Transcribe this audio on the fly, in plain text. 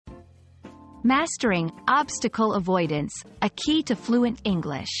Mastering obstacle avoidance, a key to fluent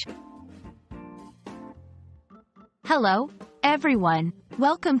English. Hello, everyone.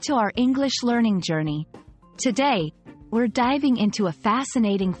 Welcome to our English learning journey. Today, we're diving into a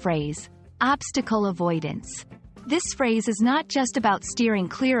fascinating phrase, obstacle avoidance. This phrase is not just about steering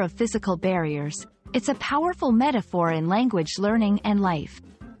clear of physical barriers, it's a powerful metaphor in language learning and life.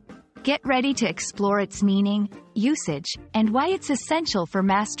 Get ready to explore its meaning, usage, and why it's essential for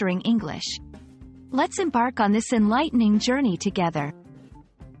mastering English. Let's embark on this enlightening journey together.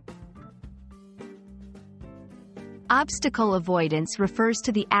 Obstacle avoidance refers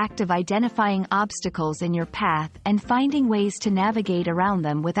to the act of identifying obstacles in your path and finding ways to navigate around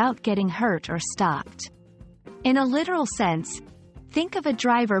them without getting hurt or stopped. In a literal sense, think of a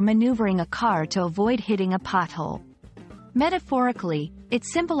driver maneuvering a car to avoid hitting a pothole. Metaphorically, it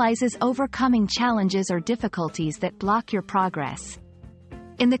symbolizes overcoming challenges or difficulties that block your progress.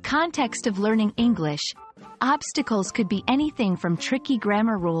 In the context of learning English, obstacles could be anything from tricky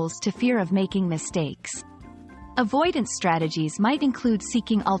grammar rules to fear of making mistakes. Avoidance strategies might include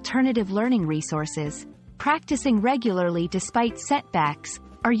seeking alternative learning resources, practicing regularly despite setbacks,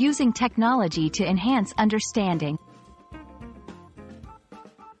 or using technology to enhance understanding.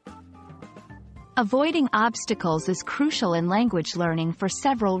 Avoiding obstacles is crucial in language learning for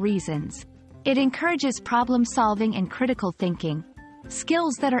several reasons. It encourages problem-solving and critical thinking,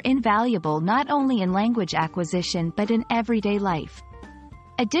 skills that are invaluable not only in language acquisition but in everyday life.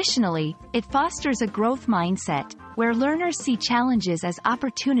 Additionally, it fosters a growth mindset, where learners see challenges as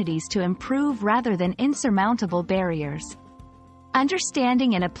opportunities to improve rather than insurmountable barriers.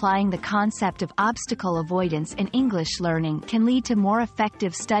 Understanding and applying the concept of obstacle avoidance in English learning can lead to more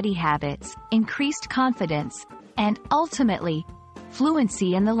effective study habits, increased confidence, and, ultimately,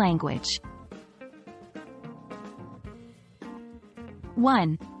 fluency in the language.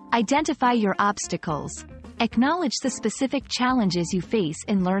 1. Identify your obstacles. Acknowledge the specific challenges you face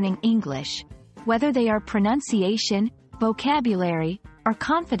in learning English, whether they are pronunciation, vocabulary, or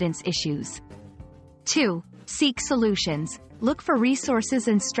confidence issues. 2. Seek solutions. Look for resources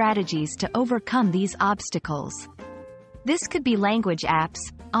and strategies to overcome these obstacles. This could be language apps,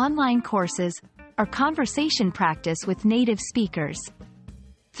 online courses, or conversation practice with native speakers.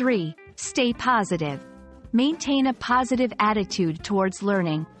 3. Stay positive. Maintain a positive attitude towards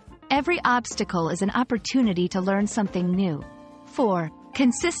learning. Every obstacle is an opportunity to learn something new. 4.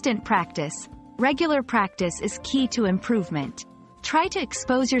 Consistent practice. Regular practice is key to improvement. Try to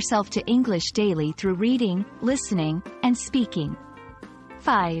expose yourself to English daily through reading, listening, and speaking.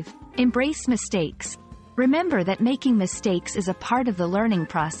 5. Embrace mistakes. Remember that making mistakes is a part of the learning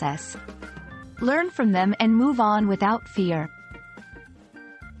process. Learn from them and move on without fear.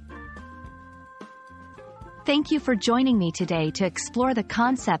 Thank you for joining me today to explore the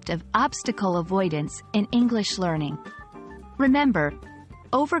concept of obstacle avoidance in English learning. Remember,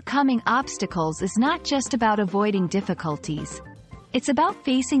 overcoming obstacles is not just about avoiding difficulties. It's about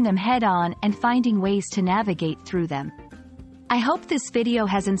facing them head-on and finding ways to navigate through them. I hope this video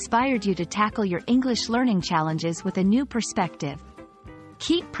has inspired you to tackle your English learning challenges with a new perspective.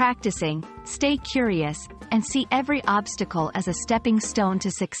 Keep practicing, stay curious, and see every obstacle as a stepping stone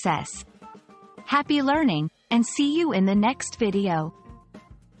to success. Happy learning, and see you in the next video.